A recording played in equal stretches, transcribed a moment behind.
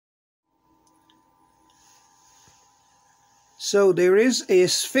So there is a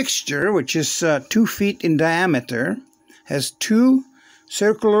fixture which is 2 feet in diameter, has 2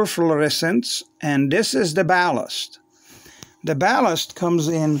 circular fluorescents, and this is the ballast. The ballast comes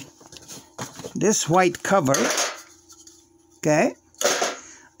in this white cover, okay?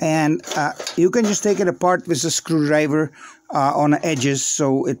 And you can just take it apart with a screwdriver on the edges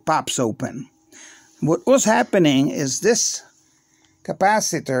so it pops open. What was happening is this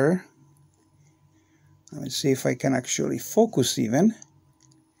capacitor, let me see if I can actually focus even.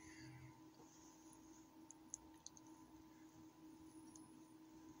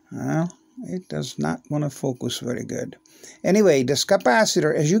 Well, it does not want to focus very good. Anyway, this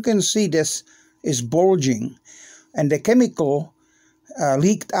capacitor, as you can see, this is bulging and the chemical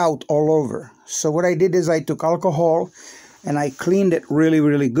leaked out all over. So what I did is I took alcohol and I cleaned it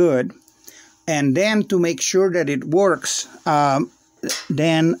really good. And then to make sure that it works,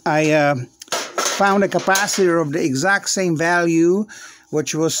 then I found a capacitor of the exact same value,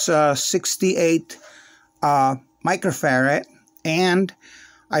 which was 68 microfarad, and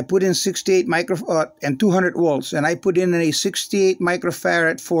I put in 68 microfarad and 200 volts, and I put in a 68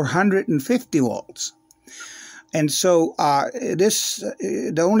 microfarad 450 volts. And so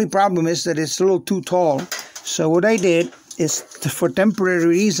the only problem is that it's a little too tall. So what I did is, for temporary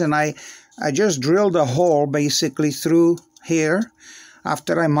reason, I just drilled a hole basically through here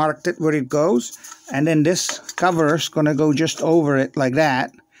after I marked it where it goes, and then this cover is going to go just over it like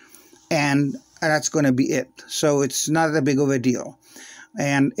that, and that's going to be it. So it's not that big of a deal,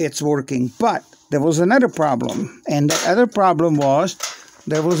 and it's working. But there was another problem, and the other problem was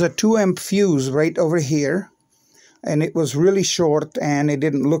there was a 2 amp fuse right over here, and it was really short and it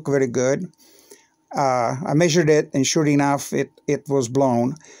didn't look very good. I measured it, and sure enough it was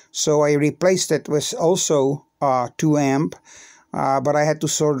blown. So I replaced it with also 2 amp, but I had to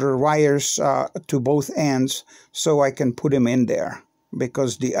solder wires to both ends so I can put them in there,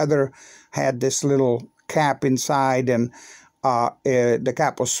 because the other had this little cap inside, and the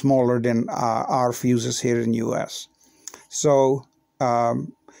cap was smaller than our fuses here in US. So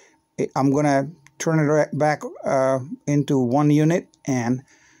I'm gonna turn it back into 1 unit, and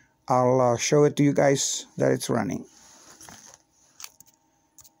I'll show it to you guys that it's running.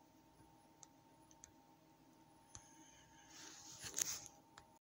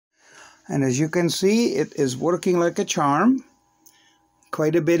 And as you can see, it is working like a charm.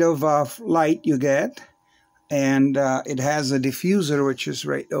 Quite a bit of light you get, and it has a diffuser which is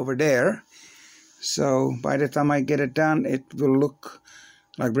right over there. So by the time I get it done, it will look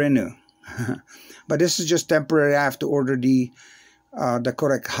like brand new. But this is just temporary. I have to order the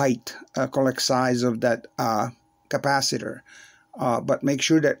correct height, correct size of that capacitor. But make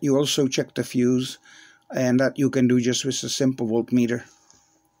sure that you also check the fuse, and that you can do just with a simple voltmeter.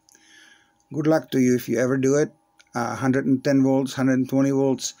 Good luck to you if you ever do it. 110 volts, 120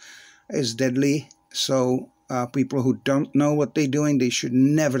 volts is deadly. So people who don't know what they're doing, they should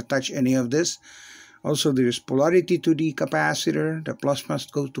never touch any of this. Also, there is polarity to the capacitor. The plus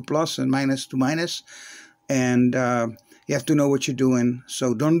must go to plus and minus to minus. And you have to know what you're doing.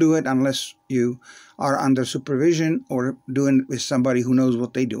 So don't do it unless you are under supervision or doing it with somebody who knows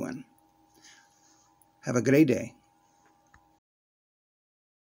what they're doing. Have a great day.